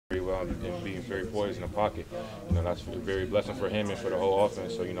and being very poised in the pocket. You know, that's a very blessing for him and for the whole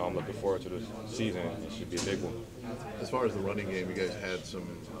offense. So, you know, I'm looking forward to this season. It should be a big one. As far as the running game, you guys had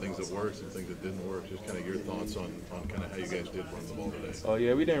some things that worked, some things that didn't work. Just kind of your thoughts on kind of how you guys did run the ball today. Oh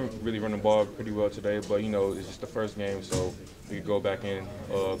yeah, we didn't really run the ball pretty well today, but you know it's just the first game, so we could go back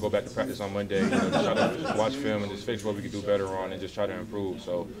to practice on Monday. You know, just try to watch film and just fix what we could do better on, and just try to improve.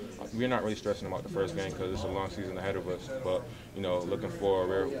 So we're not really stressing about the first game because it's a long season ahead of us. But you know, looking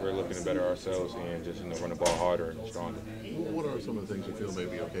forward, we're looking to better ourselves and just run the ball harder and stronger. What are some of the things you feel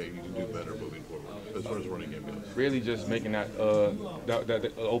maybe you can do better moving forward as far as the running game goes? Really, just making that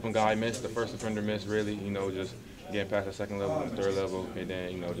open guy miss, the first defender miss. Really, you know, just getting past the second level and third level, and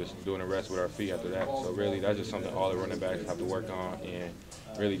then, you know, just doing the rest with our feet after that. So really, that's just something all the running backs have to work on, and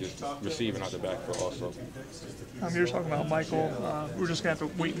really just receiving out the backfield also. You were talking about Michael. We're just going to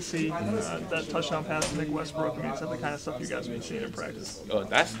have to wait and see that touchdown pass to Nick Westbrook. I mean, is that the kind of stuff you guys have been seeing in practice?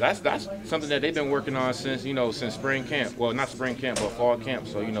 That's something that they've been working on since spring camp. Well, not spring camp, but fall camp.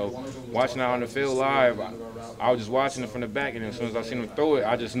 So, you know, watching out on the field live, I was just watching it from the back, and as soon as I seen him throw it,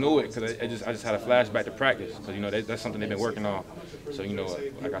 I just knew it because I just had a flashback to practice because, you know, that's something they've been working on. So, you know,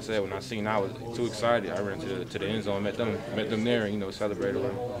 like I said, when I seen, I was too excited. I ran to the end zone, met them there, and, you know, celebrated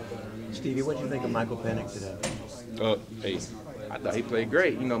with them. Stevie, what do you think of Michael Penix today? Hey, I thought he played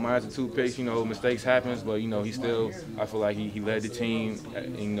great. You know, minus the 2 picks, you know, mistakes happens, but, you know, he still, I feel like he led the team.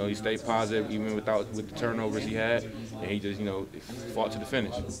 And, you know, he stayed positive even with the turnovers he had, and he just, you know, fought to the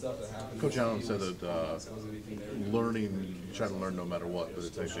finish. Coach Allen said that learning, you try to learn no matter what, but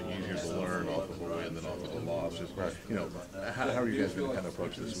it's actually easier to learn off of a win than off of a loss. Just, right. You know, how are you guys going to kind of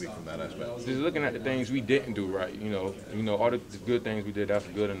approach this week from that aspect? Just looking at the things we didn't do right, you know, all the good things we did, that's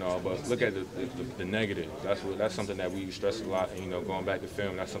good and all, but look at the negative. That's something that we stress a lot. And, you know, going back to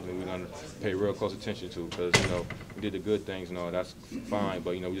film, that's something we're going to pay real close attention to because, you know, we did the good things and all, that's fine,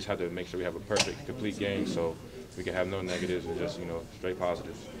 but, you know, we just have to make sure we have a perfect, complete game so we can have no negatives and just, you know, straight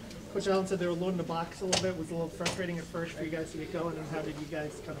positives. Coach Allen said they were loading the box a little bit. Was a little frustrating at first for you guys to get going, and how did you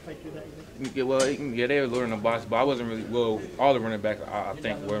guys kind of fight through that? Yeah, well, yeah, they were loading the box, but I wasn't really, well, all the running backs, I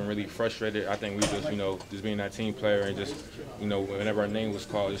think, weren't really frustrated. I think we just, you know, just being that team player and just, you know, whenever our name was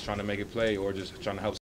called, just trying to make it play or just trying to help